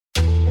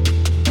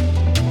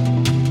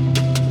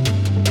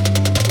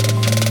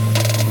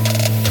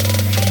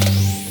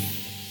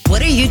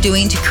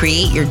doing to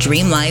create your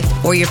dream life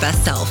or your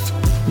best self?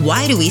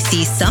 Why do we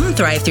see some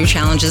thrive through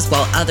challenges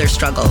while others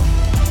struggle?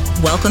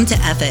 Welcome to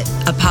F It,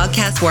 a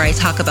podcast where I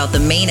talk about the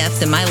main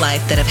F's in my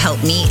life that have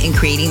helped me in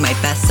creating my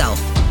best self.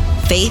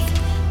 Faith,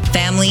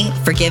 family,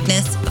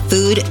 forgiveness,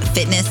 food,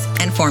 fitness,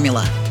 and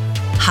formula.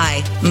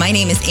 Hi, my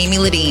name is Amy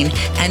Ledeen,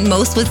 and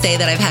most would say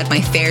that I've had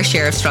my fair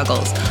share of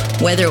struggles,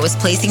 whether it was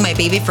placing my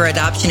baby for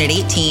adoption at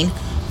 18,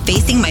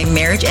 facing my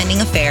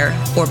marriage-ending affair,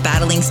 or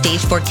battling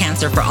stage 4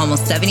 cancer for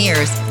almost 7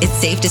 years. It's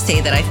safe to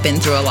say that I've been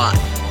through a lot.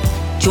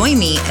 Join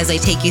me as I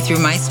take you through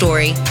my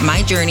story,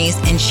 my journeys,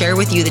 and share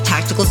with you the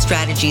tactical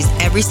strategies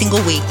every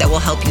single week that will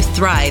help you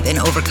thrive and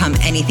overcome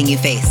anything you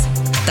face.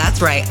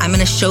 That's right, I'm going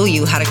to show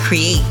you how to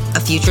create a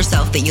future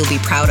self that you'll be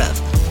proud of.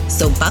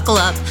 So buckle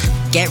up,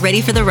 get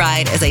ready for the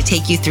ride as I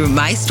take you through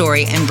my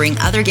story and bring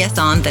other guests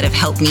on that have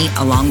helped me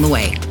along the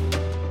way.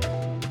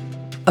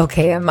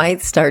 Okay, I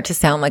might start to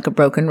sound like a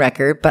broken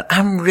record, but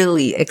I'm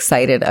really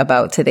excited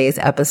about today's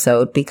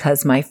episode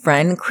because my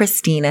friend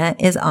Christina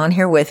is on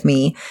here with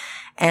me.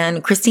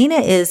 And Christina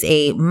is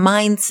a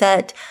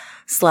mindset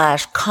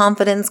 /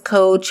 confidence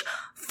coach,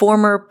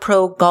 former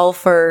pro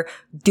golfer,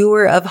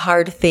 doer of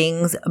hard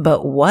things.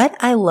 But what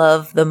I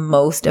love the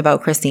most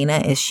about Christina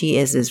is she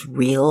is as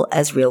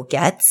real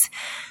gets.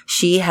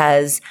 She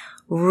has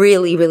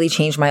really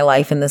changed my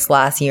life in this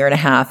last year and a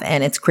half.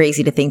 And it's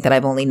crazy to think that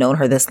I've only known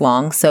her this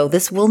long. So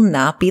this will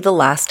not be the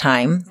last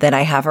time that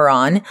I have her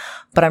on,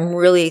 but I'm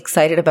really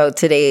excited about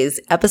today's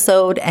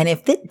episode. And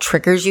if it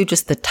triggers you,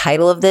 just the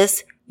title of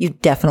this, you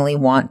definitely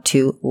want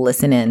to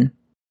listen in.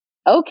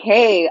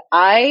 Okay.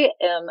 I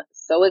am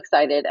so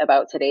excited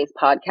about today's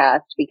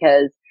podcast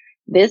because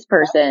this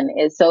person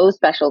is so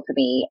special to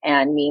me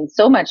and means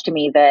so much to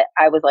me that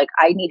I was like,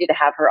 I needed to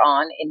have her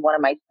on in one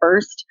of my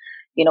first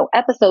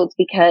episodes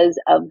because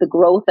of the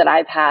growth that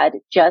I've had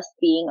just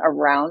being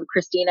around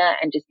Christina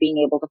and just being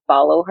able to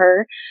follow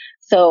her.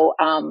 So,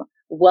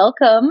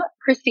 welcome,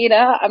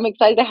 Christina. I'm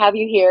excited to have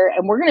you here,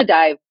 and we're going to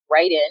dive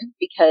right in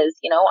because,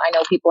 I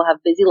know people have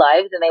busy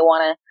lives and they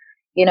want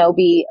to,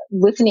 be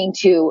listening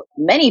to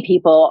many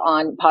people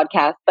on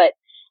podcasts, but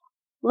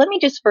let me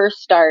just first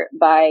start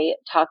by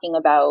talking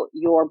about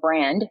your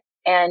brand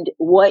and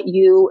what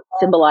you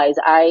symbolize.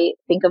 I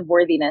think of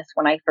worthiness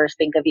when I first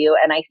think of you,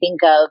 and I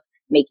think of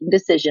making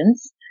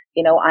decisions.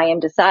 I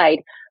am decide.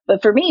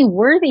 But for me,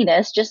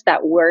 worthiness, just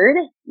that word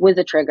was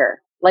a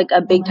trigger, like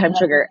a big time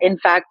trigger. In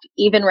fact,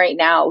 even right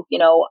now,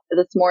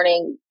 this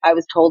morning I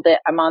was told that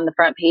I'm on the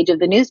front page of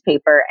the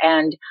newspaper,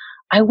 and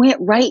I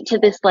went right to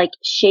this like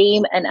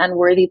shame and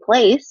unworthy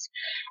place.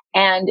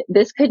 And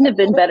this couldn't have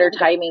been better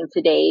timing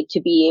today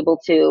to be able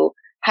to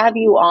have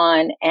you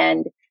on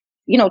and,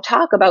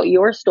 talk about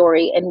your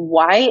story and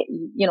why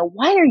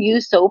are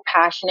you so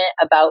passionate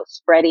about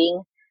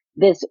spreading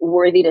this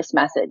worthiness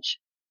message?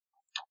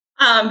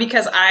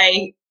 Because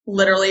I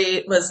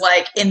literally was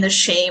like in the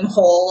shame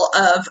hole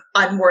of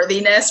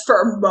unworthiness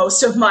for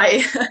most of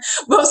my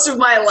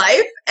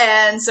life.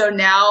 And so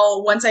now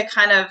once I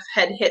kind of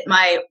had hit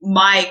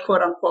my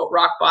quote unquote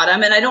rock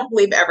bottom, and I don't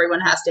believe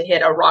everyone has to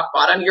hit a rock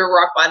bottom. Your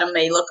rock bottom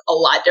may look a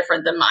lot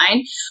different than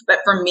mine, but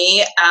for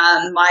me,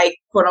 my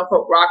quote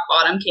unquote rock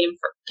bottom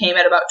came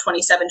at about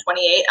 27,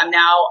 28. I'm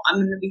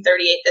going to be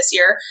 38 this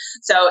year.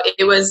 So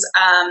it was,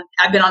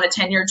 I've been on a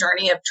 10-year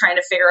journey of trying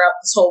to figure out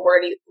this whole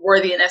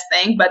worthiness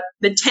thing. But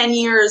the 10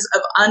 years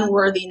of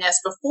unworthiness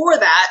before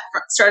that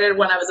started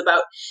when I was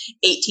about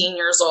 18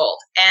 years old.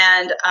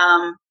 And,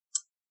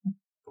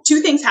 two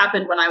things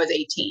happened when I was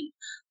 18.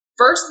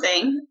 First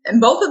thing,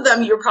 and both of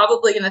them, you're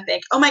probably going to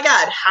think, oh my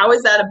God, how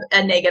is that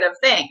a negative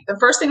thing? The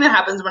first thing that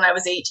happens when I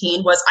was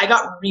 18 was I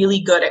got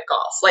really good at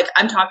golf. Like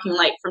I'm talking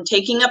like from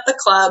taking up the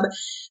club,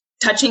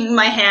 touching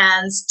my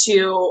hands,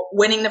 to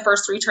winning the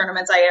first 3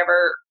 tournaments I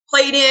ever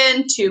played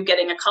in, to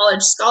getting a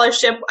college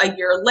scholarship a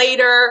year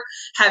later,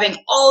 having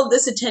all of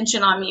this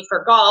attention on me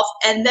for golf.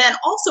 And then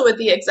also at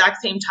the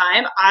exact same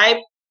time,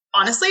 I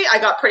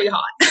got pretty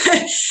hot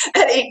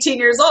at 18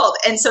 years old.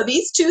 And so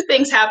these two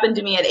things happened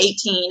to me at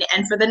 18.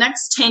 And for the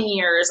next 10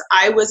 years,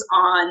 I was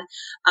on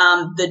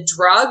the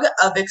drug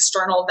of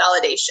external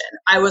validation.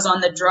 I was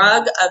on the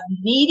drug of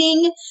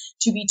needing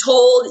to be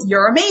told,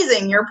 you're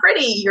amazing, you're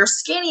pretty, you're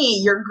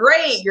skinny, you're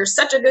great, you're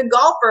such a good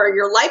golfer,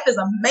 your life is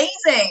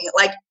amazing.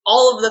 Like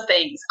all of the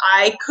things.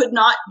 I could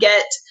not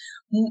get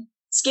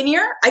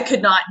skinnier. I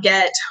could not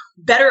get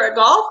better at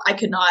golf. I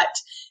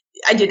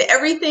did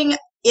everything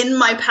in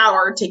my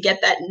power to get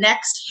that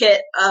next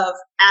hit of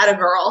atta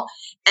girl.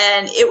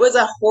 And it was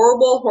a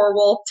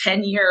horrible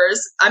 10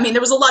 years. I mean, there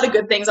was a lot of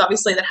good things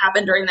obviously that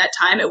happened during that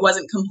time. It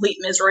wasn't complete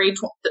misery,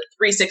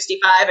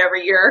 365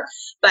 every year.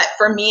 But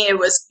for me, it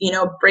was,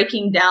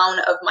 breaking down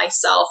of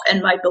myself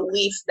and my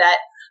belief that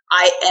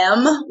I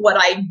am what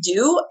I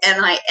do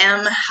and I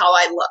am how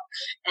I look.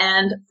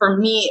 And for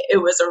me, it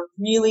was a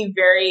really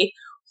very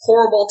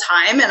horrible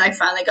time. And I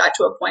finally got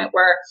to a point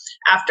where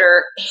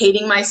after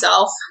hating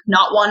myself,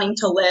 not wanting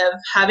to live,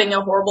 having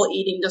a horrible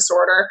eating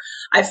disorder,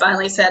 I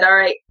finally said, all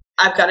right,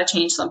 I've got to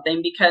change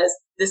something because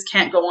this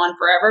can't go on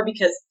forever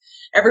because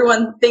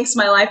everyone thinks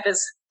my life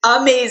is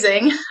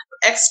amazing.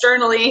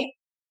 externally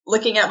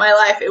looking at my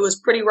life, it was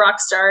pretty rock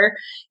star,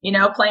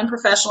 playing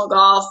professional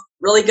golf,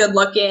 really good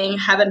looking,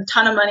 having a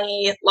ton of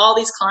money, all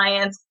these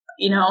clients,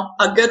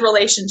 a good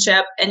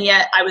relationship. And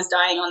yet I was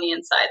dying on the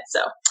inside.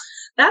 So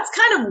that's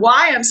kind of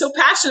why I'm so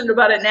passionate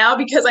about it now,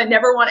 because I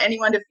never want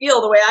anyone to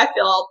feel the way I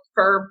feel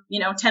for,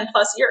 10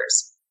 plus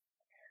years.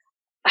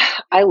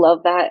 I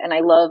love that. And I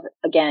love,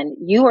 again,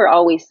 you are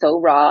always so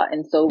raw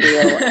and so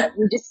real.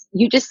 And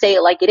you just say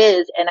it like it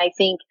is. And I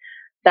think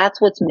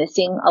that's what's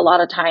missing a lot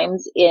of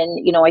times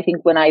I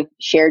think when I've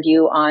shared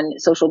you on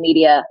social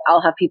media,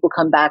 I'll have people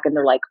come back and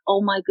they're like,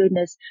 oh my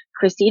goodness,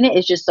 Christina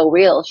is just so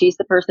real. She's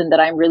the person that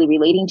I'm really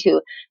relating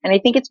to. And I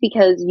think it's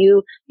because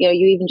you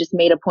even just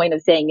made a point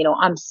of saying,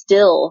 I'm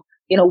still,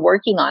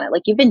 working on it.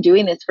 Like, you've been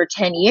doing this for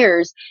 10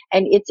 years,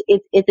 and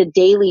it's a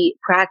daily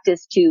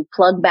practice to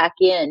plug back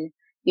in,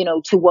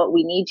 to what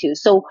we need to.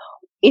 So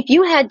if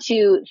you had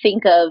to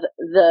think of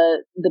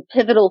the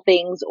pivotal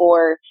things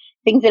or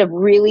things that have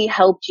really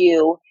helped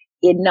you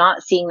in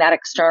not seeing that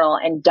external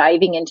and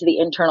diving into the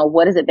internal,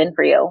 what has it been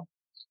for you?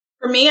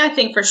 For me, I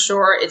think for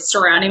sure it's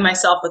surrounding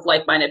myself with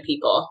like-minded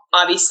people.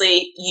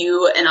 Obviously,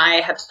 you and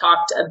I have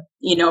talked,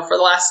 for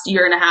the last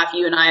year and a half,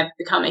 you and I have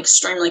become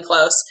extremely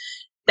close.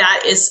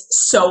 That is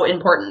so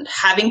important.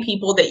 Having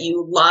people that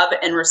you love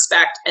and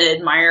respect and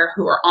admire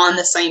who are on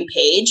the same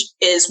page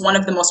is one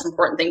of the most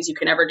important things you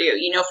can ever do.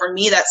 For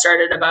me, that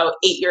started about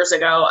 8 years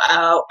ago.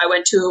 I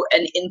went to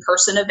an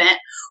in-person event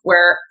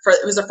where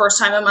it was the first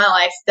time in my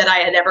life that I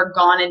had ever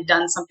gone and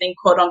done something,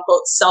 quote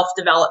unquote,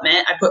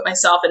 self-development. I put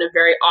myself in a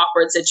very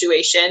awkward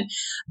situation,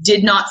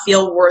 did not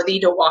feel worthy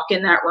to walk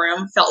in that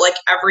room, felt like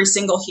every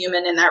single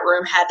human in that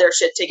room had their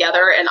shit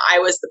together. And I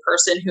was the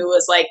person who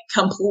was like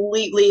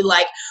completely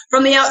like,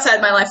 from the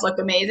outside, my life looked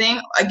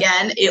amazing.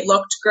 Again, it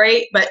looked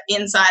great, but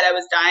inside I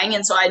was dying.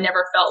 And so I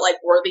never felt like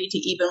worthy to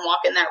even walk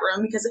in that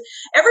room, because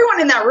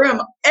everyone in that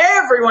room,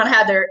 everyone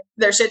had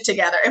their shit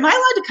together. Am I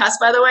allowed to cuss,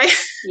 by the way?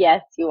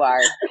 Yes, you are.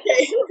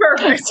 Okay,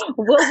 perfect.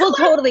 We'll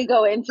totally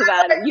go into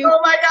that. Oh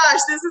my gosh,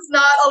 this is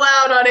not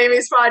allowed on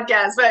Amy's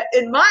podcast, but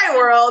in my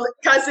world,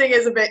 cussing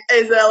is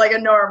like a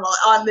normal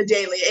on the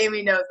daily.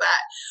 Amy knows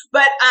that.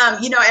 But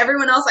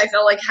everyone else I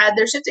felt like had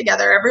their shit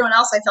together. Everyone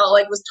else I felt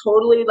like was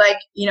totally like,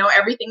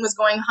 everything was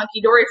going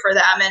hunky dory for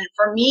them, and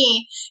for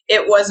me,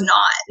 it was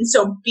not. And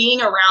so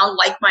being around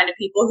like-minded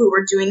people who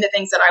were doing the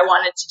things that I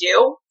wanted to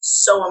do,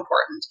 so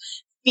important.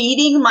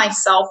 Feeding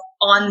myself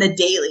on the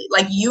daily.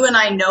 Like, you and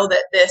I know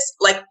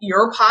that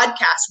your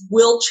podcast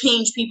will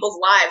change people's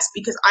lives,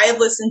 because I have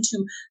listened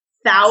to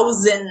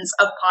thousands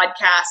of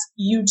podcasts,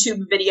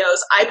 YouTube videos.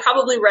 I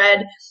probably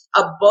read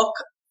a book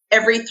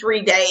every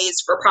 3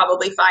 days for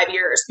probably 5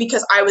 years,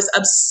 because I was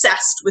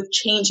obsessed with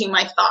changing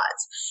my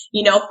thoughts.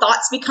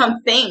 Thoughts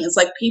become things.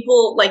 Like,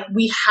 people, like,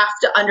 we have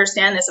to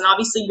understand this. And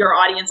obviously your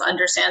audience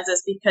understands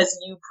this because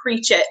you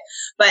preach it,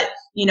 but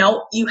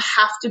you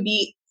have to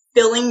be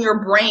filling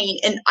your brain.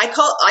 And I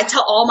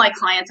tell all my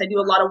clients, I do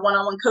a lot of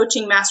one-on-one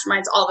coaching,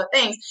 masterminds, all the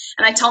things.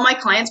 And I tell my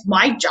clients,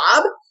 my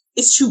job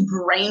is to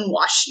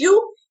brainwash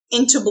you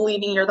into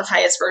believing you're the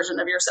highest version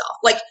of yourself.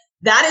 Like,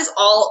 that is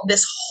all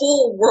this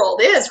whole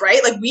world is,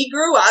 right? Like, we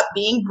grew up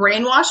being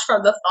brainwashed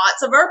from the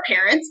thoughts of our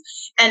parents.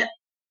 And,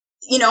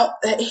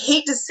 I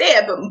hate to say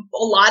it, but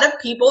a lot of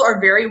people are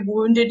very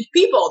wounded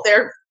people.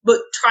 They're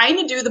trying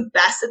to do the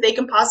best that they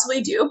can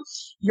possibly do.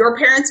 Your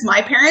parents,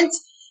 my parents,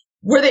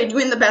 were they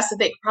doing the best that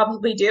they could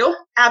probably do?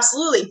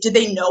 Absolutely. Did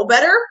they know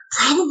better?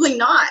 Probably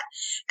not.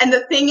 And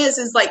the thing is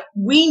like,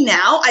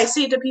 I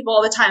say to people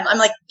all the time, I'm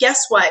like,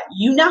 guess what?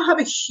 You now have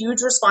a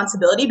huge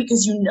responsibility,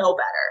 because you know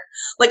better.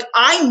 Like,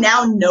 I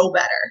now know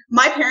better.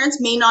 My parents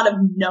may not have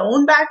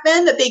known back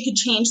then that they could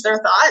change their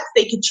thoughts.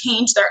 They could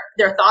change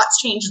their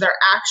thoughts, change their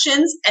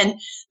actions, and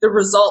the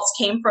results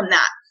came from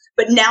that.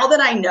 But now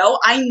that I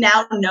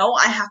now know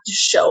I have to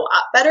show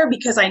up better,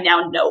 because I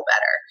now know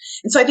better.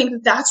 And so I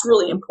think that's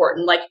really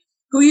important. Like,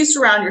 who you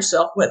surround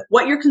yourself with,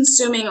 what you're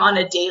consuming on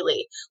a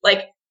daily,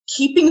 like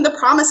keeping the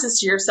promises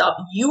to yourself.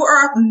 You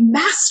are a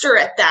master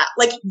at that.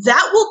 Like,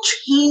 that will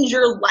change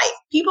your life.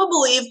 People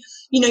believe,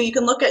 you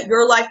can look at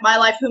your life, my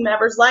life,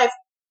 whomever's life,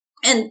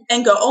 and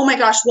go, oh my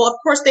gosh, well, of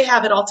course they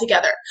have it all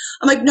together.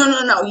 I'm like, no.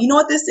 You know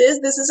what this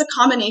is? This is a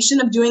combination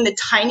of doing the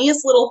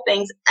tiniest little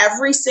things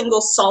every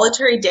single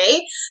solitary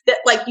day that,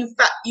 like,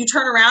 you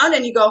turn around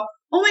and you go,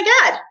 oh my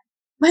God,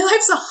 my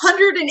life's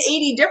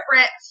 180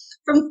 different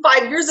from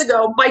 5 years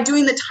ago by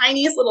doing the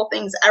tiniest little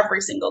things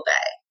every single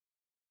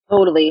day.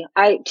 Totally.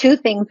 Two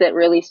things that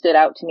really stood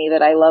out to me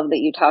that I love that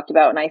you talked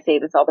about, and I say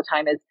this all the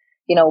time, is,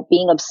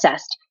 being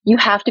obsessed. You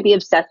have to be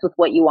obsessed with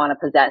what you want to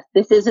possess.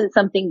 This isn't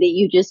something that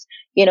you just,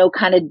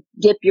 kind of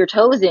dip your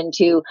toes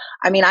into.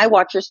 I mean, I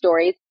watch your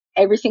stories.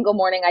 Every single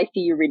morning I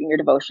see you reading your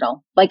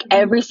devotional. Like,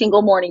 every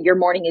single morning, your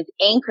morning is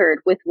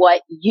anchored with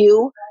what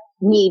you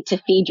need to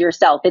feed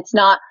yourself. It's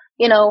not,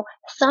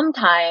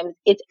 sometimes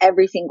it's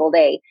every single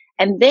day.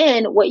 And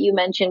then what you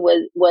mentioned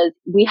was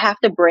we have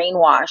to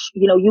brainwash.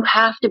 You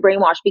have to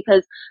brainwash,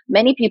 because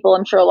many people,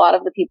 I'm sure a lot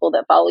of the people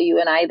that follow you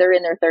and I, they're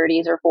in their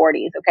 30s or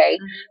 40s. Okay.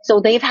 Mm-hmm.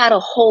 So they've had a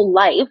whole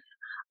life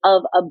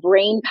of a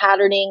brain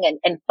patterning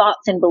and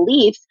thoughts and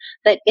beliefs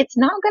that it's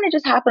not going to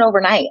just happen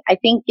overnight. I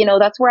think,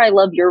 that's where I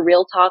love your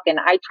real talk, and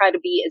I try to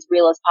be as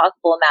real as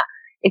possible in that.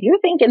 If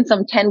you're thinking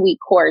some 10-week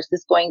course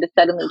is going to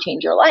suddenly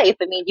change your life,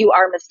 I mean, you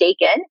are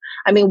mistaken.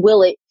 I mean,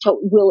 will it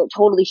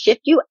totally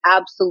shift you?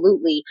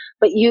 Absolutely.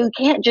 But you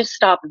can't just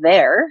stop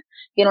there.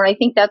 And I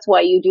think that's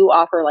why you do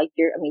offer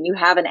you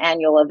have an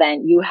annual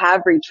event, you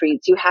have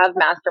retreats, you have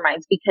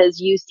masterminds,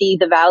 because you see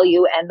the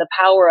value and the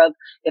power of,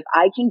 if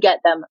I can get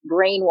them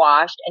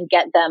brainwashed and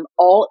get them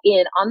all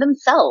in on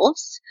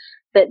themselves,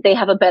 that they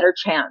have a better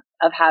chance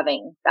of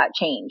having that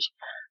change.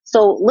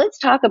 So let's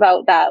talk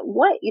about that.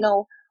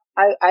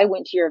 I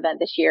went to your event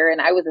this year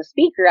and I was a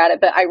speaker at it,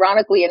 but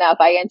ironically enough,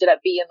 I ended up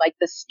being like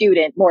the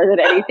student more than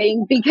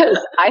anything because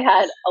I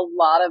had a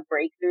lot of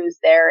breakthroughs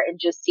there, and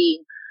just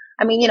seeing,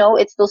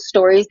 it's those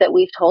stories that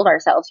we've told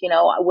ourselves.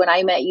 When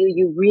I met you,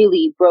 you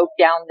really broke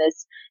down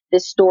this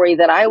story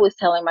that I was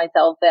telling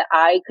myself, that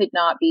I could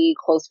not be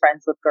close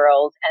friends with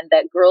girls, and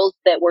that girls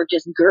that were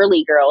just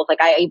girly girls, like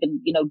I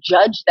even,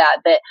 judged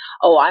that,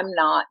 oh, I'm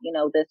not,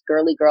 this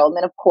girly girl. And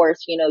then of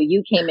course,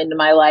 you came into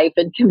my life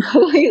and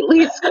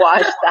completely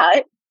squashed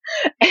that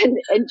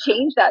and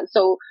changed that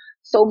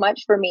so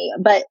much for me.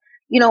 But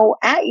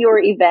at your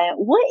event,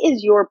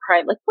 what's your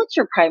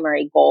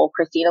primary goal,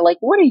 Christina? Like,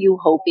 what are you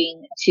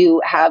hoping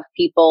to have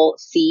people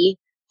see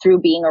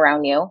through being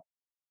around you?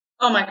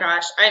 Oh my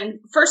gosh.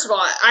 First of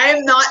all, I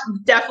am not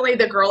definitely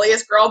the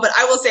girliest girl, but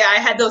I will say I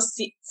had those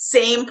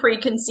same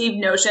preconceived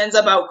notions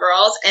about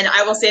girls. And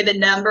I will say the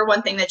number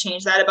one thing that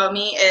changed that about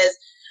me is,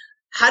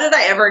 how did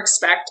I ever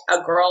expect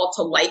a girl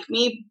to like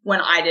me when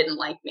I didn't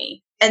like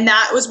me? And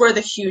that was where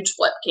the huge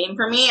flip came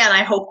for me. And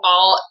I hope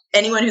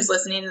anyone who's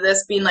listening to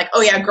this being like,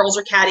 oh yeah, girls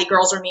are catty,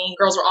 girls are mean,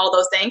 girls are all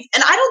those things.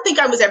 And I don't think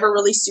I was ever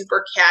really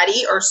super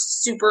catty or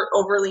super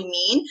overly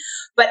mean,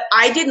 but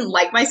I didn't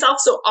like myself.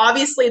 So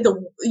obviously the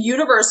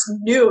universe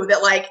knew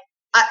that like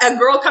a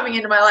girl coming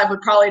into my life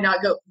would probably not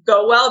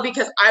go well,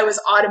 because I was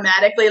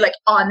automatically like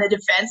on the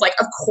defense. Like,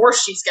 of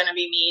course she's going to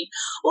be mean.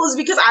 Well, it's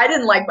because I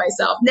didn't like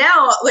myself.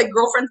 Now, like,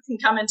 girlfriends can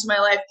come into my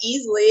life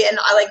easily. And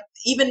I like,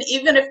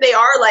 even if they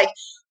are like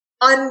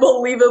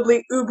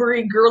unbelievably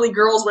ubery girly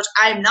girls, which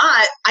I'm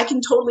not, I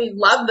can totally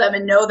love them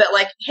and know that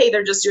like, hey,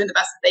 they're just doing the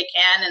best that they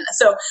can. And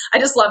so I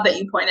just love that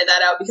you pointed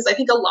that out, because I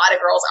think a lot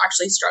of girls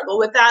actually struggle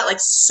with that. Like,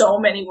 so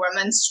many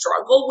women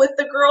struggle with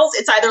the girls.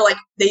 It's either like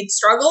they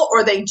struggle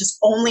or they just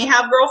only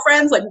have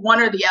girlfriends, like one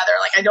or the other.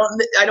 Like,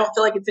 I don't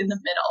feel like it's in the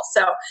middle.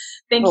 So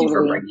thank you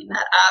for bringing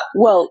that up.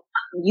 Well,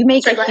 you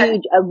make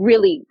a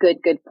really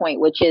good point,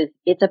 which is,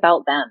 it's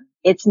about them.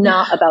 It's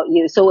not about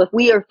you. So if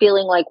we are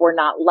feeling like we're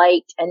not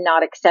liked and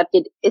not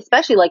accepted,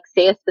 especially like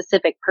say a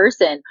specific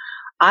person,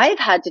 I've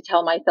had to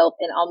tell myself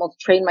and almost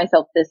train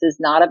myself, this is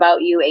not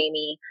about you,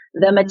 Amy.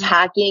 Them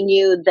attacking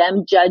you,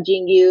 them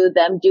judging you,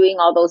 them doing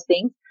all those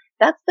things,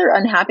 that's their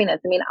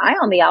unhappiness. I mean, I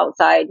on the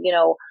outside,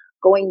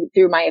 going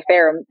through my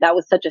affair, that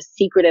was such a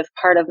secretive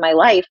part of my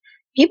life.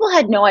 People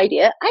had no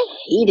idea. I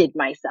hated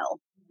myself.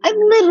 I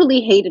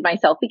literally hated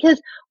myself,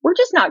 because we're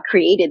just not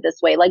created this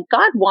way. Like,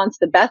 God wants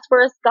the best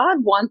for us. God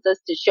wants us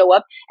to show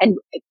up, and,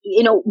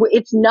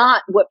 it's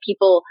not what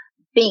people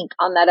think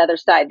on that other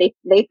side.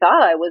 They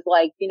thought I was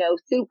like,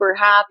 super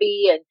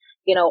happy, and,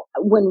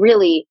 when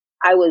really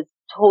I was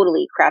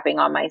totally crapping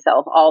on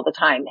myself all the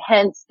time.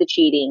 Hence the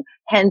cheating,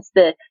 hence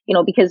the,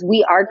 because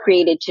we are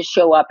created to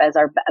show up as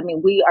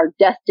we are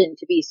destined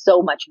to be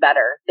so much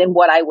better than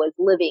what I was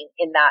living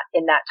in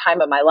that time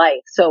of my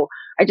life. So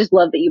I just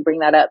love that you bring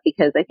that up,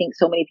 because I think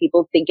so many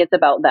people think it's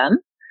about them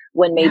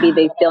when maybe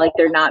they feel like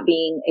they're not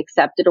being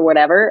accepted or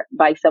whatever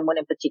by someone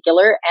in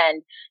particular.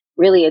 And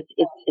really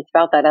it's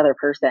about that other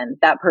person.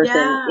 That person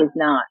is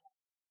not.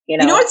 You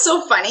know what's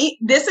so funny?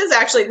 This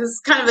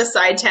is kind of a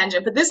side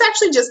tangent, but this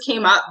actually just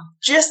came up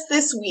just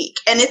this week.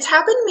 And it's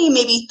happened to me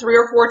maybe 3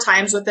 or 4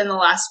 times within the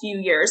last few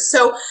years.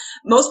 So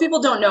most people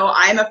don't know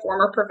I'm a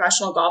former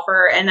professional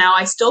golfer, and now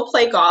I still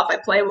play golf. I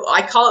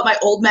call it my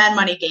old man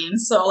money game.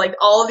 So like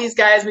all of these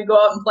guys, we go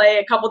out and play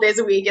a couple days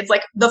a week. It's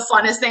like the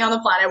funnest thing on the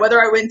planet. Whether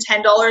I win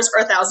 $10 or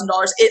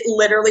 $1,000, it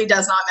literally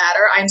does not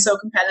matter. I'm so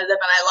competitive and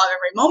I love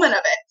every moment of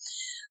it.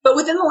 But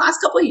within the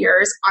last couple of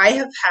years, I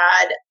have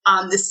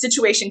had this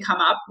situation come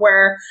up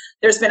where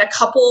there's been a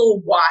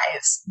couple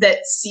wives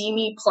that see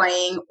me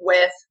playing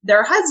with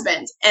their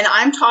husbands. And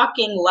I'm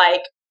talking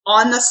like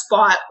on the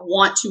spot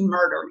want to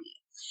murder me.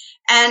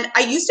 And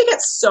I used to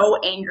get so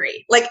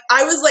angry. Like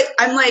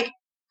I'm like,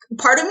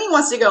 part of me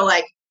wants to go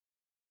like,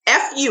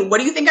 F you, what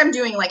do you think I'm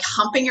doing? Like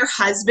humping your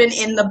husband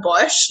in the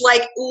bush?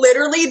 Like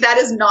literally that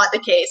is not the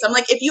case. I'm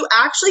like, if you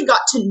actually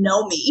got to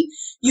know me,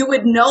 you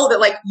would know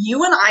that like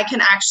you and I can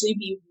actually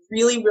be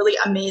really, really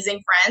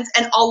amazing friends.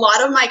 And a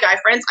lot of my guy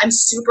friends, I'm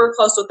super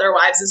close with their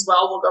wives as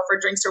well. We'll go for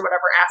drinks or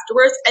whatever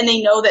afterwards. And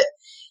they know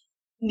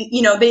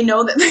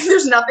that, like,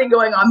 there's nothing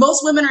going on.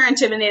 Most women are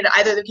intimidated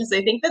either because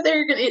they think that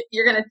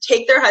you're going to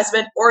take their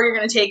husband, or you're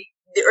going to take,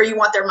 or you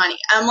want their money.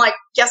 I'm like,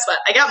 guess what?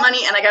 I got money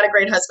and I got a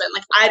great husband.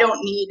 Like I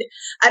don't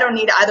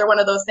need either one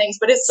of those things.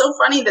 But it's so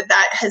funny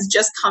that has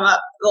just come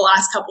up the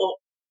last couple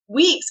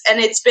weeks. And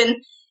it's been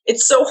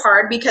it's so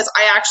hard because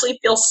I actually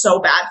feel so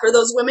bad for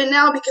those women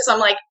now, because I'm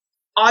like,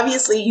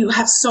 obviously you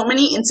have so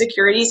many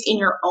insecurities in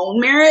your own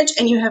marriage,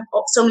 and you have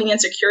so many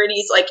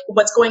insecurities, like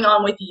what's going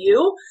on with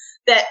you,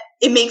 that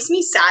it makes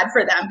me sad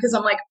for them, because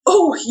I'm like,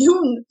 oh,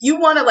 you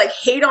want to like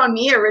hate on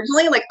me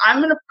originally? Like,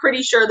 I'm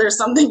pretty sure there's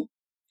something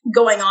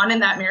going on in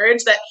that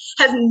marriage that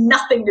has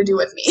nothing to do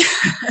with me.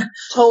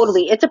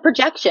 Totally. It's a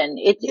projection.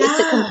 It's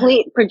a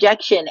complete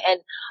projection. And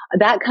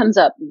that comes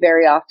up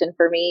very often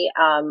for me.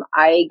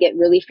 I get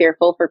really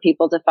fearful for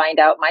people to find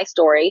out my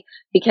story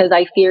because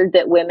I feared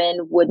that women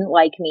wouldn't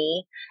like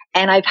me.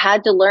 And I've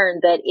had to learn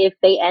that if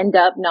they end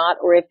up not,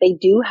 or if they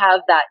do have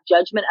that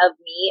judgment of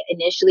me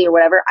initially or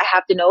whatever, I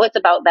have to know it's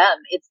about them.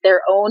 It's their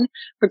own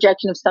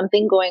projection of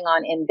something going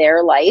on in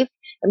their life.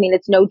 I mean,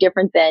 it's no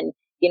different than,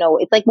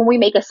 it's like when we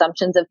make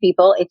assumptions of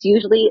people, it's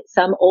usually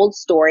some old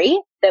story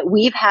that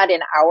we've had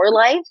in our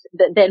lives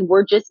that then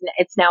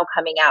it's now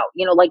coming out,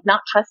 like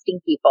not trusting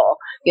people,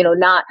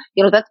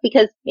 that's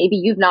because maybe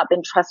you've not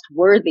been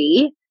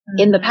trustworthy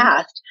in the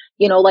past,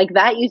 like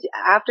that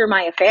after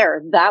my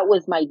affair, that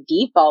was my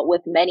default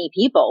with many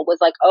people, was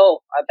like, oh,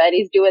 I bet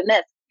he's doing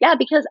this. Yeah,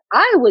 because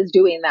I was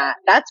doing that.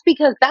 That's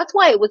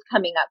why it was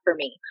coming up for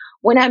me.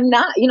 When I'm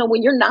not,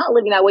 when you're not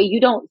living that way,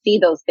 you don't see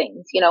those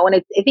things, and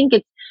I think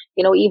it's,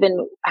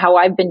 even how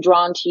I've been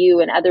drawn to you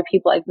and other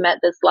people I've met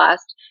this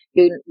last,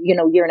 year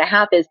and a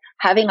half, is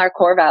having our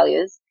core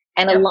values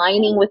and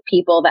aligning with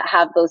people that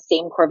have those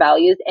same core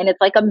values. And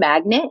it's like a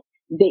magnet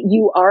that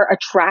you are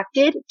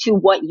attracted to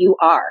what you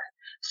are.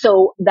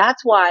 So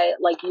that's why,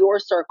 like, your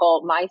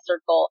circle, my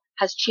circle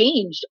has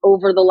changed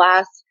over the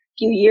last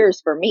few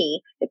years for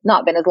me. It's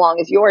not been as long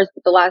as yours,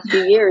 but the last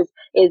few years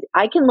is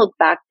I can look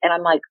back and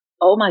I'm like,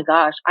 oh my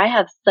gosh, I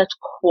have such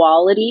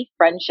quality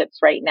friendships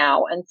right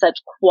now and such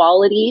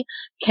quality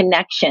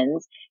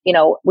connections,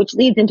 which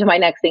leads into my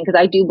next thing, because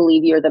I do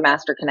believe you're the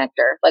master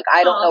connector. Like,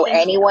 I don't know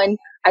anyone,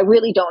 I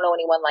really don't know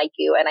anyone like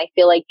you. And I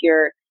feel like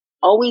you're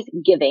always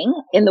giving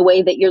in the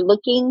way that you're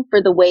looking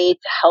for the way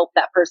to help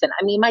that person.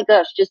 I mean, my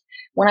gosh, just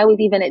when I was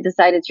even at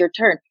Decide It's Your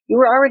Turn, you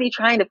were already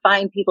trying to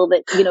find people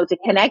that, to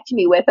connect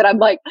me with. And I'm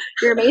like,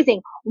 you're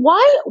amazing.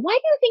 Why do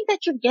you think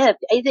that's your gift?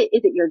 Is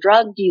it your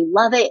drug? Do you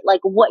love it?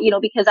 Like, what,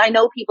 because I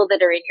know people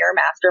that are in your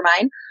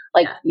mastermind,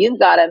 like you've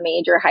got a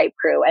major hype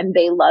crew and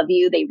they love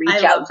you. They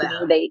reach out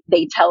to me.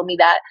 They tell me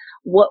that.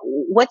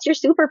 What's your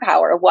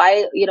superpower?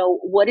 Why,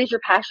 what is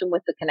your passion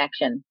with the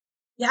connection?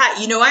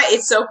 Yeah, you know what?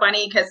 It's so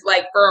funny because,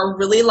 like, for a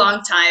really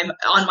long time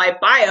on my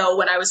bio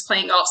when I was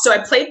playing golf, so I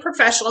played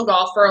professional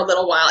golf for a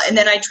little while, and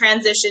then I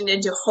transitioned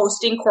into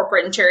hosting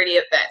corporate and charity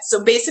events.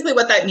 So basically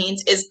what that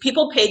means is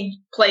people pay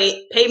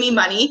me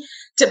money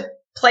to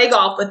play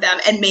golf with them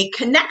and make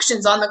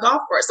connections on the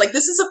golf course. Like,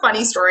 this is a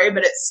funny story,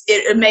 but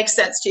it makes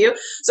sense to you.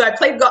 So I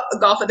played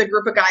golf with a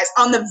group of guys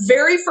on the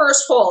very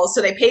first hole.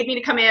 So they paid me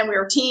to come in. We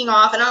were teeing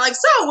off, and I'm like,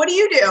 so what do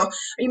you do? Are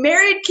you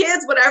married,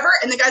 kids, whatever?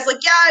 And the guy's like,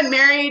 yeah, I'm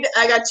married.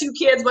 I got 2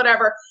 kids,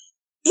 whatever.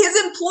 His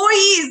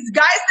employees,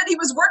 guys that he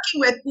was working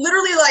with,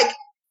 literally like,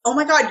 oh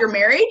my God, you're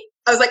married?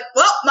 I was like,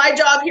 well, my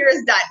job here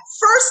is done.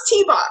 First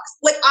tee box.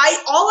 Like,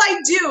 all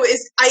I do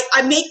is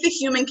I make the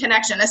human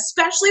connection,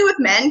 especially with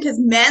men, because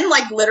men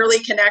like literally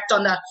connect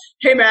on the,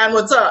 hey man,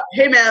 what's up?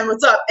 Hey man,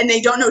 what's up? And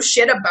they don't know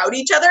shit about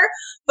each other.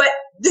 But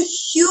the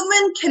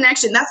human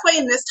connection, that's why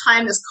in this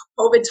time, this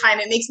COVID time,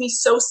 it makes me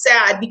so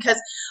sad,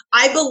 because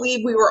I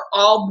believe we were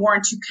all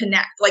born to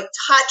connect, like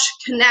touch,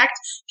 connect,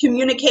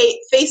 communicate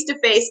face to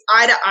face,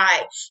 eye to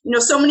eye.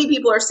 So many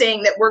people are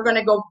saying that we're going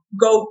to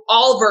go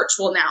all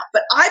virtual now.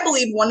 But I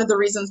believe one of the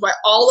reasons why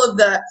all of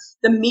the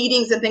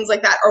meetings and things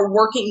like that are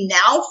working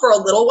now for a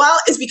little while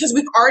is because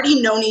we've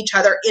already known each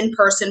other in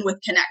person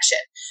with connection.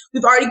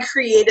 We've already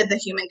created the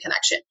human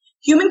connection.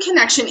 Human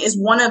connection is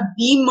one of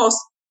the most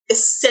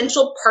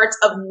essential parts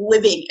of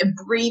living and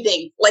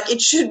breathing. Like,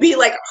 it should be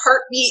like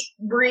heartbeat,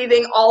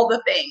 breathing, all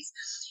the things.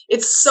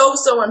 It's so,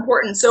 so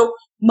important. So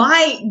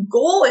my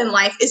goal in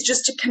life is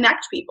just to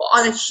connect people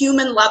on a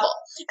human level.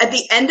 At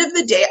the end of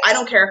the day, I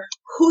don't care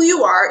who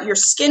you are, your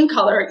skin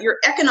color, your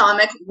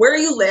economic, where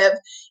you live,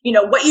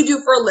 what you do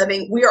for a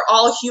living. We are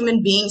all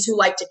human beings who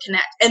like to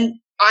connect. And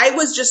I've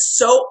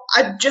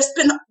just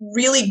been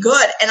really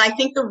good. And I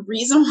think the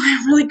reason why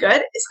I'm really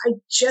good is I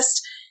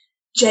just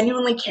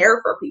genuinely care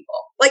for people.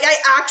 Like, I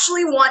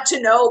actually want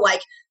to know,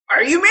 like,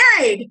 are you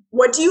married?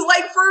 What do you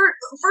like for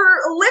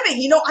a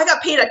living? I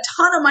got paid a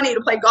ton of money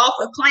to play golf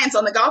with clients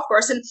on the golf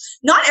course, and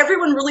not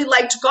everyone really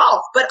liked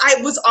golf, but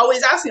I was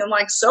always asking them,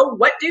 like, so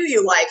what do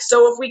you like?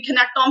 So if we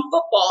connect on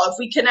football, if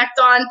we connect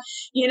on,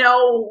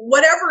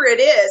 whatever it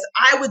is,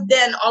 I would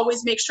then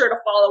always make sure to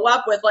follow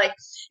up with, like,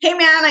 hey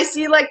man, I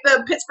see like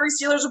the Pittsburgh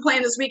Steelers are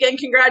playing this weekend.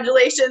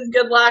 Congratulations.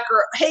 Good luck.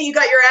 Or, hey, you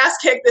got your ass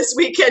kicked this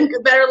weekend.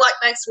 Better luck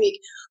next week.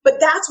 But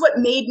that's what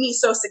made me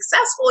so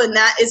successful in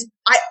that, is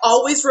I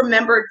always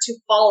remembered to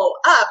follow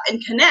up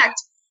and connect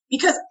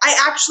because I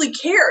actually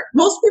cared.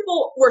 Most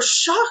people were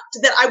shocked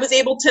that I was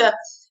able to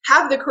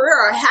have the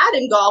career I had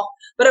in golf,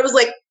 but I was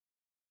like,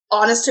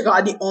 honest to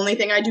God, the only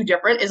thing I do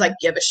different is I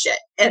give a shit.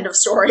 End of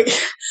story.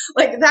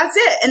 Like, that's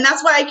it. And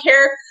that's why I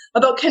care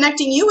about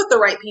connecting you with the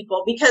right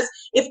people, because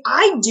if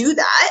I do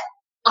that,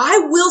 I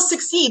will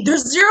succeed.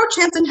 There's zero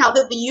chance in hell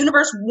that the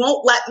universe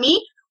won't let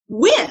me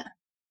win.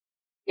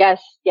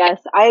 Yes,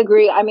 yes, I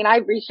agree. I mean,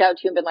 I've reached out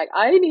to you and been like,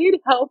 I need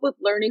help with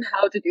learning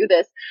how to do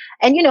this.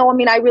 And, I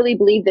mean, I really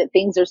believe that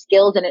things are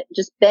skills, and it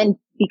just then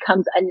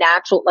becomes a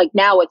natural, like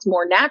now it's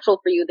more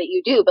natural for you that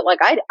you do. But like,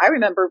 I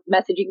remember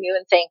messaging you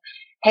and saying,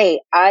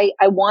 hey, I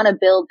want to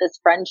build this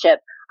friendship.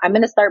 I'm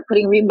going to start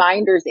putting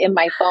reminders in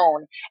my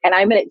phone, and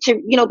I'm going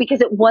to,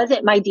 because it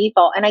wasn't my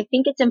default. And I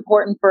think it's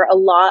important for a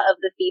lot of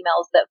the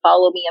females that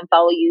follow me and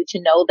follow you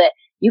to know that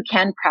you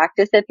can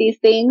practice at these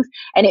things,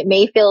 and it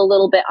may feel a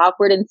little bit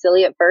awkward and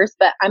silly at first,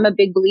 but I'm a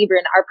big believer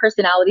in our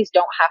personalities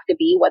don't have to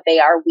be what they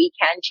are. We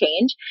can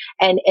change.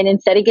 And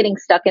instead of getting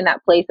stuck in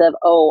that place of,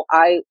 oh,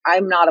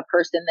 I'm not a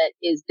person that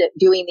is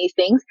doing these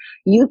things,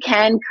 you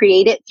can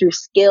create it through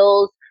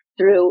skills,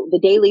 through the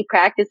daily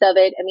practice of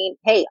it. I mean,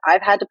 hey,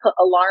 I've had to put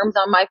alarms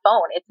on my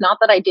phone. It's not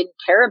that I didn't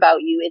care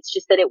about you. It's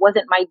just that it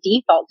wasn't my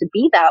default to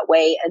be that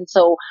way. And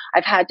so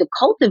I've had to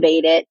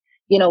cultivate it,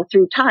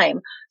 through time.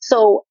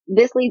 So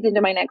this leads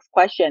into my next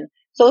question.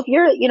 So if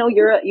you're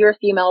a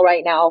female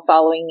right now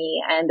following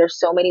me, and there's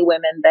so many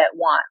women that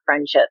want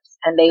friendships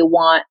and they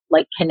want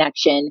like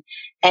connection,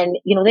 and,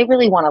 they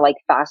really want to like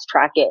fast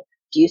track it.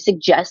 Do you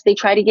suggest they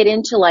try to get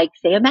into like,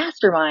 say, a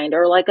mastermind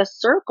or like a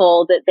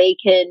circle that they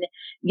can,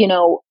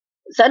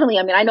 suddenly,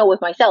 I mean, I know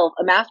with myself,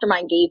 a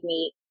mastermind gave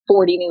me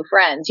 40 new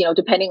friends,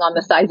 depending on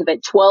the size of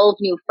it, 12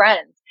 new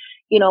friends.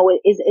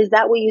 Is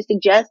that what you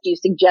suggest? Do you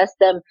suggest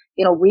them,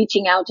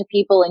 reaching out to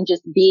people and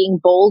just being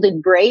bold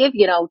and brave?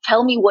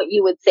 Tell me what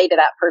you would say to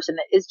that person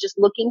that is just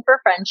looking for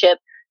friendship,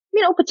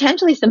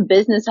 potentially some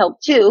business help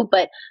too,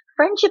 but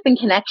friendship and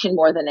connection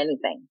more than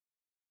anything.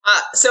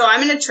 So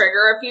I'm going to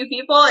trigger a few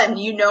people, and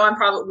I'm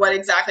probably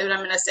exactly what I'm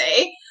going to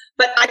say,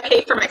 but I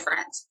pay for my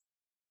friends.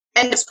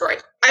 End of story.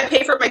 I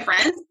pay for my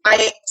friends.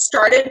 I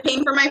started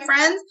paying for my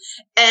friends,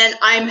 and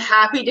I'm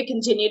happy to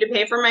continue to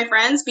pay for my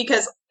friends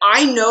because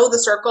I know the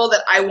circle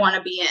that I want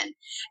to be in.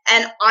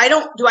 And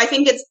do I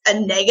think it's a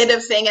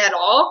negative thing at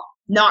all?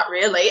 Not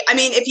really. I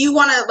mean, if you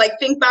want to like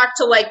think back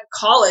to like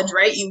college,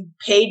 right? You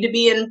paid to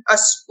be in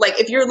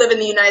if you live in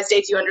the United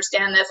States, you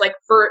understand this, like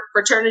for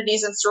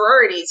fraternities and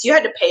sororities, you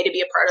had to pay to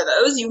be a part of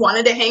those. You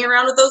wanted to hang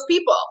around with those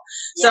people.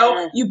 Yeah.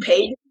 So you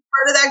paid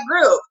part of that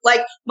group.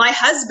 Like my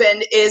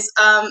husband is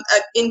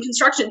in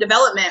construction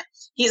development.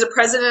 He's a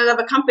president of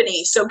a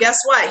company. So guess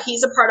what?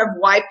 He's a part of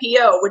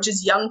YPO, which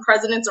is Young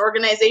Presidents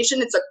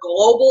Organization. It's a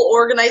global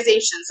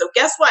organization. So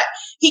guess what?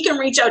 He can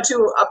reach out to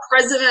a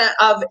president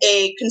of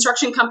a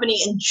construction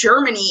company in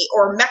Germany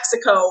or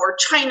Mexico or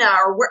China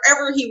or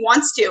wherever he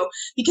wants to,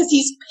 because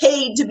he's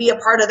paid to be a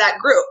part of that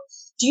group.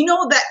 Do you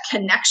know that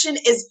connection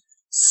is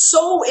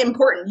so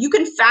important? You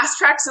can fast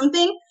track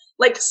something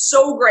like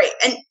so great.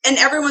 And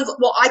everyone's,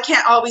 well, I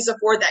can't always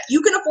afford that.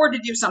 You can afford to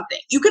do something.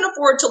 You can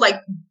afford to like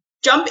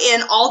jump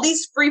in all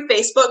these free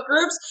Facebook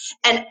groups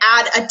and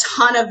add a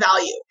ton of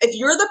value. If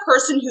you're the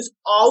person who's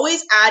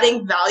always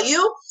adding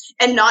value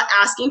and not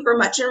asking for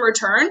much in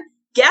return,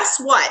 guess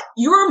what?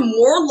 You're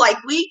more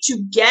likely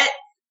to get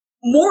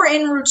more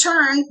in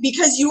return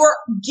because you are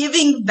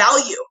giving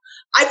value.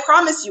 I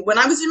promise you, when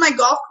I was in my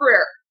golf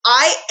career,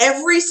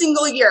 every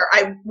single year,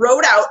 I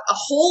wrote out a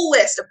whole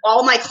list of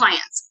all my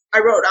clients. I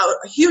wrote out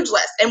a huge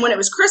list. And when it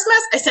was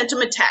Christmas, I sent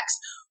them a text.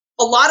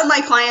 A lot of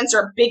my clients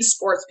are big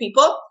sports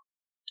people.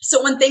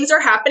 So when things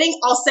are happening,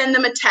 I'll send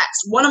them a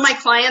text. One of my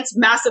clients,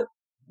 massive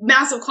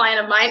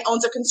client of mine,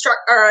 owns a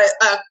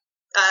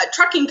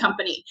trucking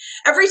company.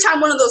 Every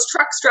time one of those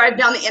trucks drive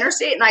down the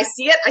interstate and I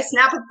see it, I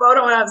snap a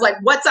photo and I was like,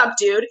 what's up,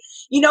 dude?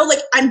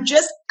 I'm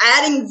just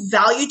adding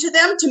value to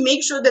them to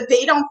make sure that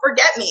they don't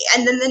forget me.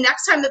 And then the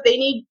next time that they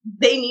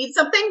need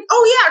something,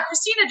 oh yeah,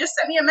 Christina just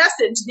sent me a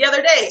message the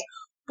other day.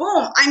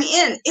 Boom, I'm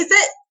in. Is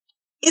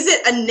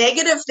it a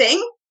negative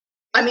thing?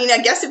 I mean, I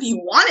guess if you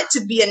want it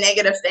to be a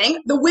negative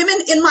thing, the women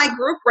in my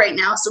group right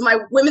now, so my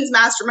women's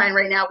mastermind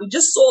right now, we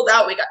just sold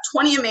out. We got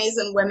 20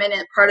 amazing women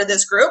in part of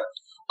this group.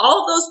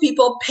 All of those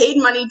people paid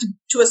money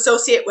to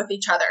associate with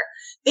each other.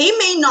 They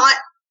may not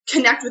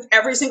connect with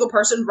every single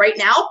person right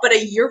now, but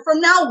a year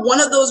from now,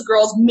 one of those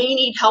girls may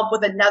need help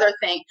with another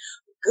thing.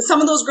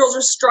 Some of those girls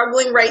are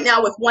struggling right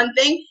now with one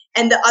thing,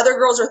 and the other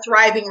girls are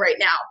thriving right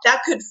now.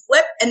 That could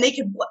flip, and they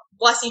could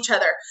bless each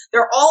other.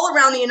 They're all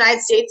around the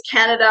United States,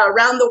 Canada,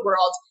 around the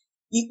world.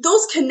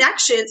 Those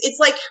connections, it's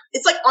like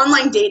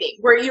online dating,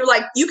 where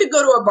you could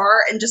go to a bar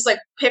and just like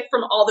pick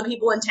from all the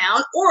people in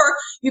town, or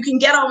you can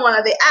get on one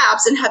of the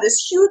apps and have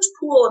this huge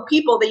pool of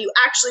people that you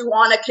actually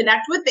want to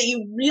connect with, that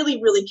you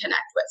really, really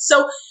connect with.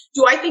 So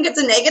do I think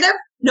it's a negative?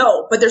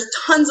 No, but there's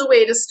tons of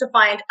ways to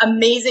find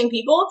amazing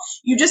people.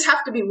 You just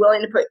have to be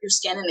willing to put your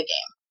skin in the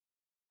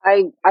game.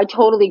 I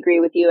totally agree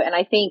with you. And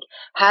I think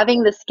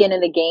having the skin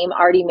in the game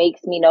already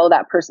makes me know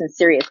that person's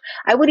serious.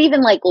 I would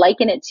even like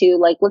liken it to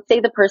like, let's say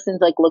the person's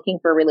like looking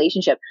for a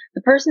relationship.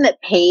 The person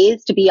that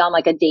pays to be on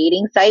like a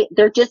dating site,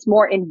 they're just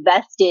more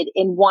invested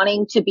in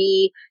wanting to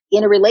be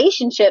in a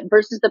relationship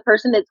versus the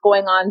person that's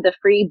going on the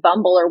free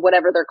Bumble or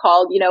whatever they're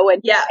called, you know,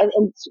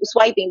 and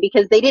swiping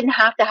because they didn't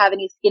have to have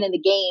any skin in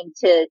the game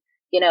to,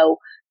 you know,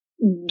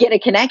 get a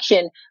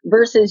connection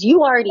versus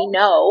you already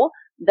know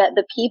that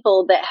the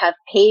people that have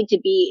paid to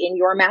be in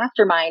your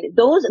mastermind,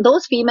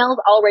 those females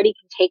already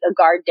can take a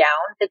guard down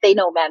that they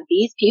know, man,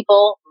 these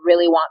people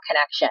really want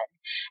connection.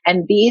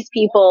 And these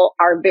people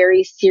are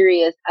very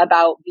serious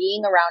about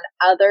being around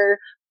other,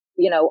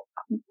 you know,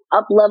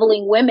 up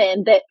leveling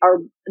women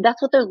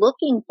that's what they're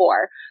looking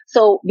for.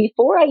 So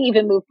before I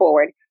even move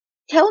forward,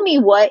 tell me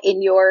what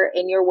in your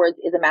words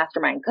is a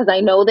mastermind. Cause I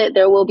know that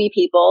there will be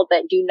people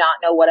that do not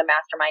know what a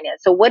mastermind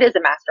is. So what is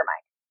a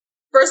mastermind?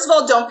 First of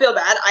all, don't feel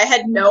bad. I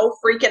had no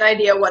freaking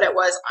idea what it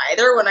was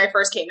either when I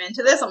first came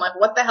into this. I'm like,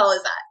 what the hell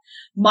is that?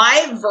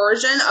 My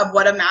version of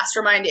what a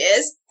mastermind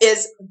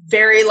is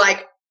very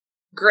like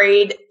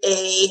grade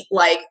A,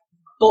 like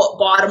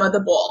bottom of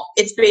the bowl.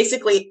 It's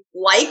basically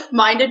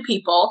like-minded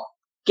people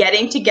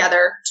getting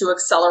together to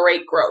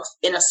accelerate growth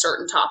in a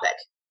certain topic.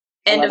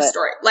 End of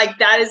story. Like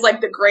that is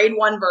like the grade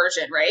 1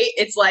 version, right?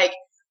 It's like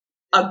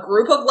a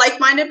group of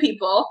like-minded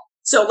people.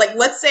 So like,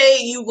 let's say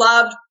you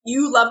love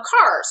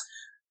cars.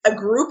 A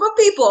group of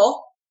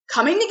people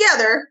coming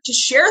together to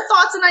share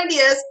thoughts and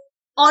ideas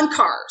on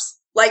cars.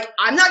 Like,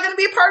 I'm not going to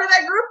be a part of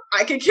that group.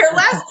 I could care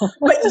less.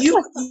 But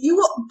you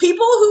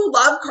people who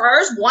love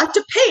cars want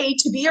to pay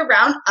to be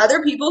around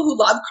other people who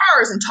love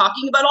cars and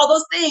talking about all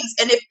those things.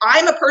 And if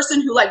I'm a person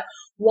who like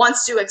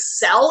wants to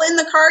excel in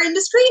the car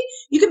industry,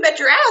 you can bet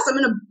your ass I'm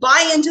going to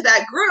buy into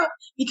that group,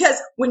 because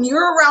when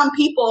you're around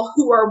people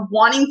who are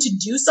wanting to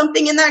do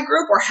something in that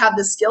group or have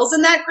the skills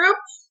in that group,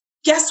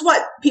 guess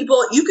what,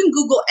 people, you can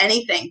Google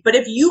anything, but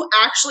if you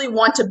actually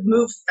want to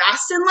move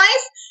fast in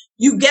life,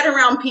 you get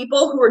around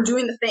people who are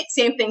doing the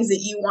same things that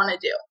you want to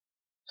do.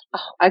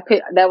 Oh,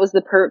 that was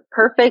the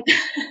perfect,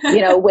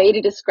 you know, way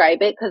to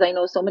describe it. Cause I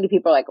know so many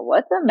people are like,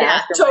 what's a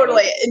mastermind? Yeah,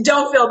 totally.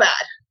 Don't feel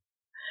bad.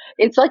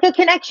 It's like a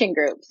connection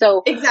group.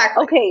 So,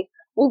 exactly. Okay.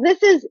 Well,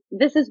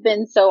 this has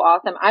been so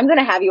awesome. I'm going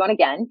to have you on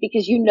again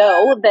because you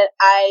know that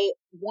I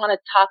want to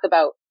talk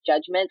about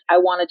judgment. I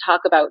want to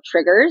talk about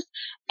triggers,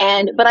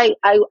 but I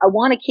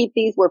want to keep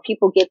these where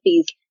people get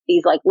these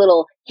like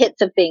little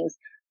hits of things.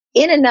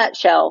 In a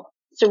nutshell,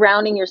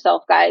 surrounding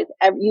yourself, guys,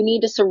 you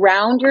need to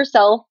surround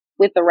yourself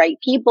with the right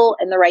people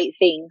and the right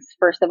things.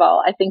 First of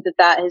all, I think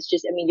that has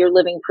just, I mean, you're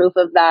living proof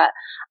of that.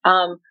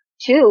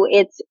 Two,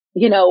 it's,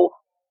 you know,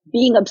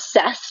 being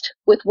obsessed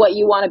with what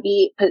you want to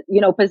be,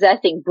 you know,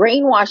 possessing,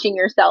 brainwashing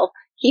yourself,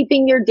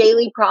 keeping your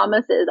daily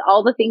promises,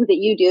 all the things that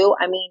you do.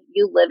 I mean,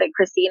 you live it,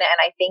 Christina.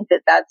 And I think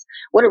that that's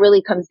what it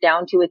really comes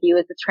down to with you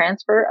is the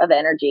transfer of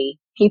energy.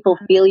 People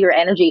feel your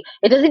energy.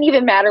 It doesn't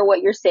even matter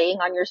what you're saying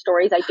on your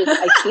stories. I feel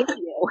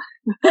you.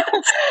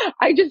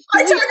 I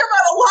talk about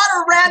a lot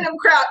of random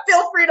crap.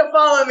 Feel free to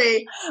follow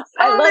me.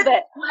 I love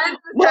it.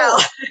 Well,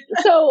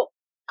 so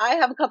I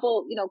have a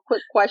couple, you know,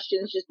 quick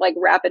questions, just like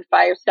rapid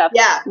fire stuff.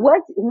 Yeah.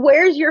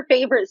 Where's your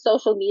favorite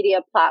social media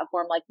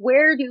platform? Like,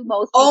 where do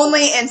most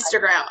only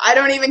Instagram? I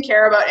don't even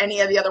care about any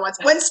of the other ones.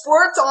 When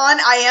sports on,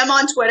 I am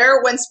on Twitter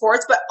when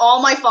sports, but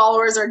all my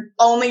followers are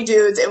only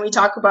dudes, and we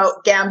talk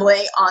about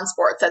gambling on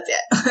sports. That's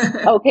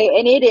it. Okay,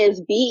 and it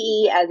is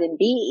BE as in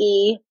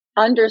BE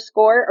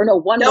underscore or no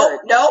one word.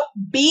 Nope.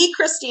 Be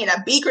Christina.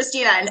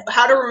 And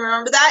how to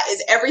remember that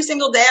is every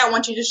single day I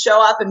want you to show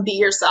up and be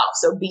yourself.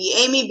 So be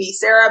Amy, be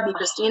Sarah, be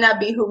Christina,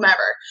 be whomever.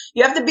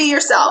 You have to be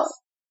yourself.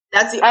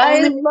 That's the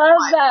only. I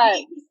love that.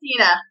 Be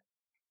Christina.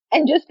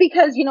 And just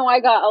because, you know, I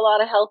got a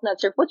lot of health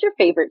nuts, what's your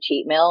favorite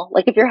cheat meal?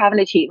 Like if you're having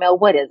a cheat meal,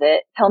 what is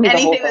it? Tell me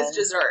anything the whole thing.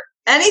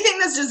 Anything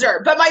that's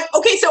dessert. But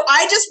so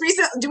I just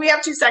recently, do we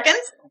have 2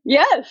 seconds?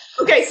 Yes.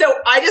 Okay, so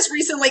I just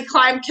recently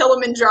climbed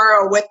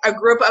Kilimanjaro with a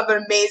group of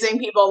amazing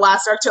people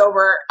last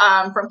October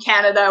from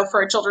Canada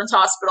for a children's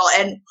hospital.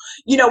 And,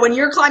 you know, when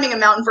you're climbing a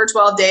mountain for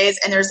 12 days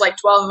and there's like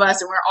 12 of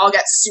us and we're all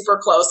get super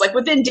close, like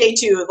within day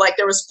 2, like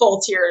there was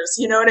full tears,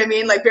 you know what I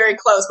mean? Like very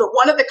close. But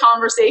one of the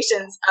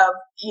conversations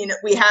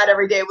we had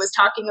every day was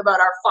talking about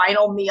our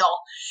final meal.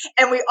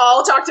 And we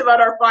all talked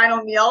about our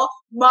final meal.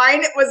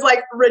 Mine was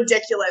like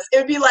ridiculous. It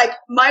would be like,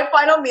 my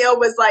final meal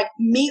was like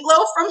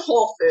meatloaf from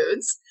Whole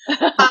Foods,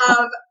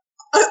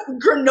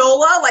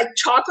 granola, like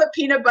chocolate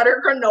peanut butter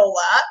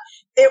granola.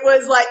 It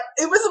was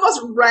the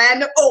most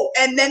random. Oh,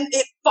 and then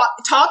it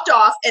topped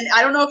off. And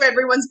I don't know if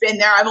everyone's been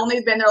there. I've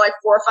only been there like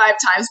 4 or 5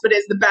 times, but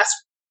it's the best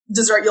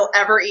dessert you'll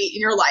ever eat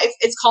in your life.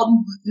 It's called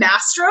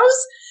Mastro's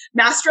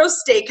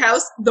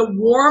Steakhouse, the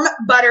warm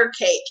butter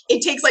cake.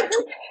 It takes like, have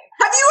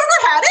you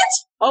ever had it?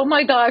 Oh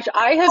my gosh.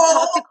 I have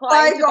talked to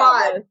clients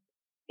about this.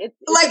 It's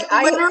like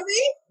literally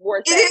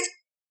worth it.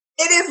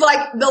 It is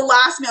like the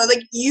last meal.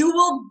 Like you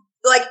will,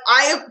 like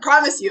I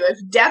promise you, if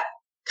death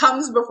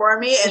comes before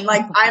me and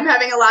like I'm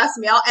having a last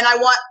meal and I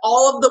want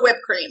all of the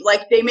whipped cream.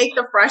 Like they make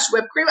the fresh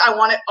whipped cream. I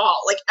want it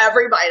all, like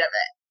every bite of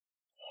it.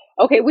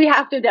 Okay, we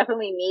have to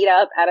definitely meet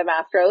up at a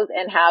Mastro's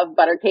and have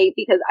butter cake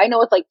because I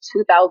know it's like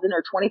 2,000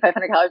 or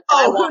 2,500 calories.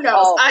 Oh, who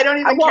knows? I don't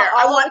even care.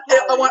 I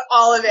want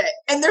all of it.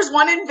 And there's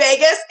one in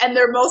Vegas, and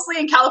they're mostly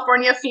in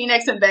California,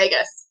 Phoenix, and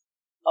Vegas.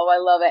 Oh, I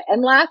love it.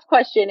 And last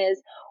question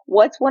is,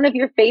 what's one of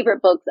your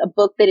favorite books, a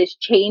book that has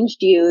changed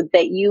you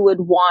that you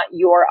would want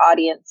your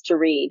audience to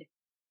read?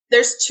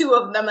 There's two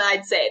of them,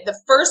 I'd say. The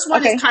first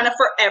one is kind of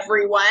for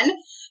everyone.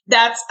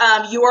 That's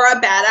You Are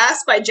a Badass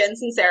by Jen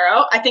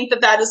Sincero. I think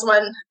that is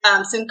one,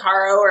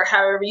 Sincaro, or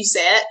however you say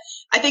it.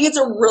 I think it's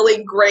a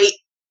really great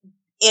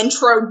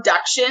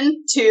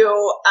introduction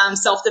to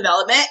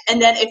self-development.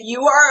 And then if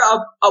you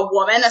are a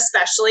woman,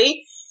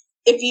 especially,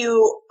 if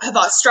you have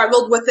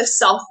struggled with the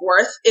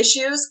self-worth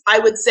issues, I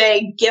would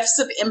say Gifts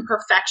of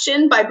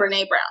Imperfection by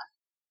Brene Brown.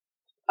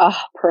 Oh,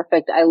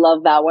 perfect. I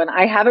love that one.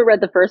 I haven't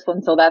read the first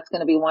one, so that's going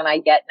to be one I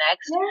get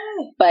next.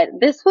 Yay. But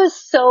this was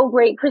so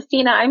great,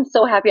 Christina. I'm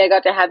so happy I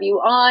got to have you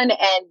on,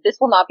 and this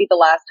will not be the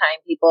last time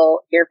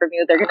people hear from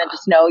you. They're going to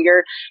just know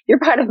you're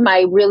part of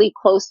my really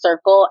close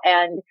circle,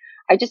 and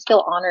I just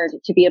feel honored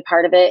to be a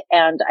part of it,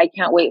 and I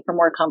can't wait for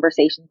more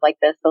conversations like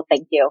this. So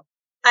thank you.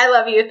 I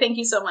love you. Thank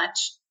you so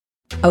much.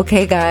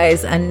 Okay,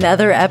 guys,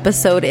 another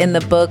episode in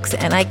the books,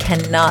 and I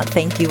cannot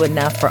thank you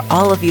enough for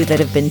all of you that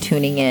have been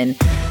tuning in.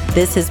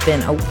 This has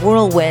been a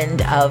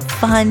whirlwind of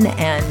fun,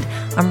 and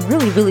I'm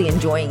really, really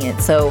enjoying it.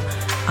 So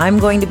I'm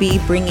going to be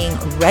bringing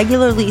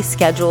regularly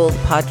scheduled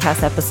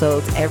podcast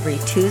episodes every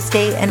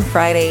Tuesday and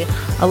Friday,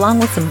 along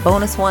with some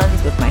bonus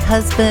ones with my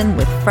husband,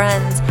 with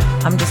friends.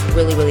 I'm just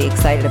really, really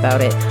excited about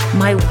it.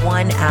 My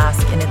one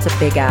ask, and it's a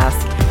big ask,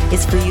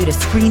 is for you to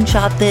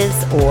screenshot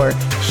this or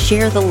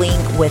share the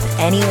link with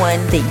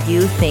anyone that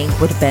you think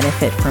would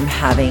benefit from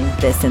having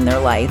this in their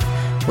life.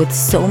 With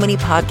so many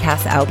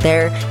podcasts out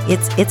there,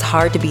 it's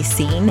hard to be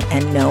seen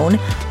and known.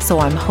 So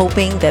I'm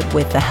hoping that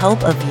with the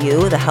help of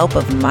you, the help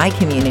of my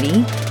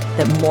community,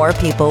 that more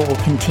people will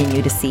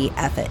continue to see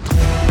F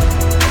It.